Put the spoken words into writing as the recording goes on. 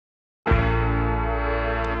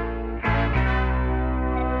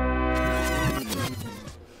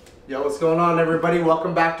Yo, what's going on, everybody?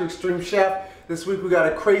 Welcome back to Extreme Chef. This week we got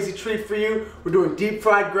a crazy treat for you. We're doing deep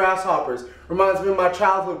fried grasshoppers. Reminds me of my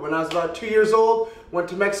childhood when I was about 2 years old. Went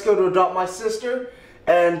to Mexico to adopt my sister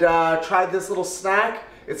and tried this little snack.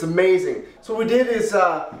 It's amazing. So what we did is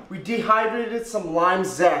we dehydrated some lime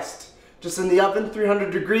zest just in the oven, 300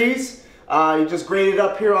 degrees. You just grate it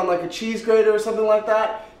up here on like a cheese grater or something like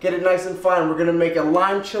that. Get it nice and fine. We're gonna make a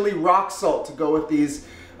lime chili rock salt to go with these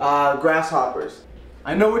grasshoppers.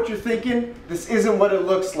 I know what you're thinking. This isn't what it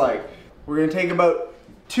looks like. We're gonna take about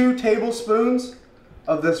 2 tablespoons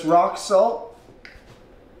of this rock salt,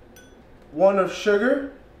 1 of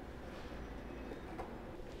sugar,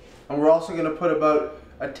 and we're also gonna put about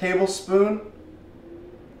a tablespoon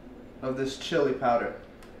of this chili powder.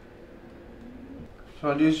 What you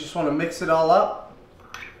want to do is just want to mix it all up.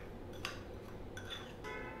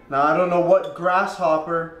 Now I don't know what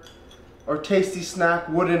grasshopper or tasty snack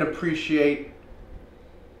wouldn't appreciate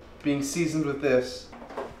being seasoned with this.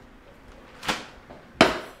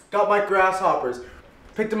 Got my grasshoppers.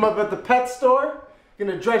 Picked them up at the pet store.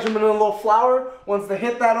 Gonna dredge them in a little flour. Once they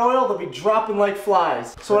hit that oil, they'll be dropping like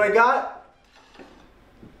flies. So what I got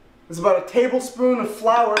is about a tablespoon of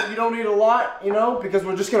flour. You don't need a lot, you know, because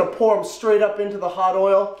we're just gonna pour them straight up into the hot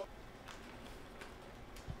oil.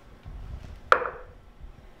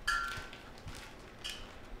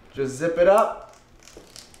 Just zip it up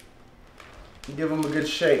and give them a good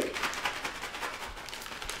shake.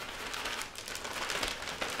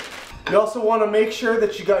 You also want to make sure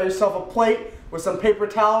that you got yourself a plate with some paper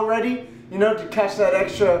towel ready, you know, to catch that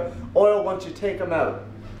extra oil once you take them out.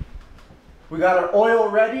 We got our oil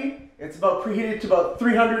ready. It's about preheated to about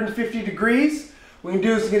 350 degrees. What we can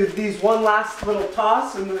do is get these one last little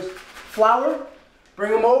toss in this flour,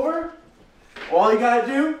 bring them over. All you gotta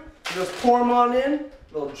do is just pour them on in.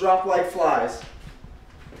 They'll drop like flies.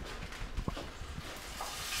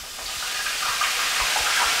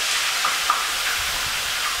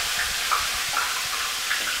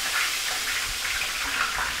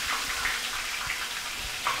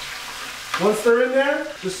 Once they're in there,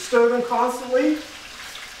 just stir them constantly.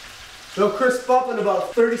 They'll crisp up in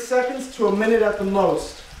about 30 seconds to a minute at the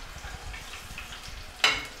most.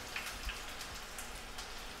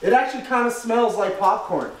 It actually kind of smells like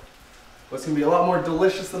popcorn, but it's going to be a lot more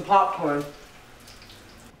delicious than popcorn.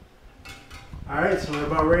 Alright, so we're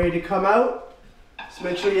about ready to come out. Just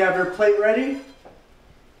make sure you have your plate ready.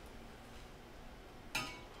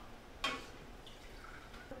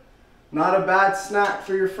 Not a bad snack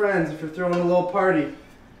for your friends if you're throwing a little party.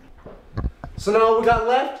 So now what we got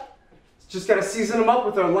left, just gotta season them up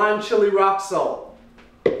with our lime chili rock salt.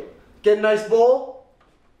 Get a nice bowl.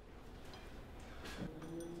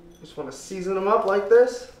 Just wanna season them up like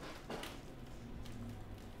this.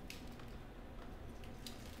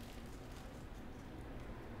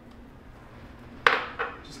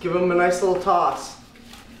 Just give them a nice little toss.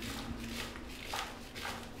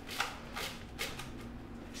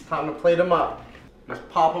 Time to plate them up. Just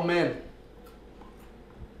pop them in.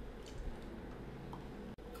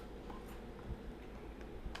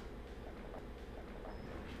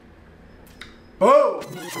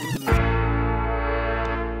 Boom!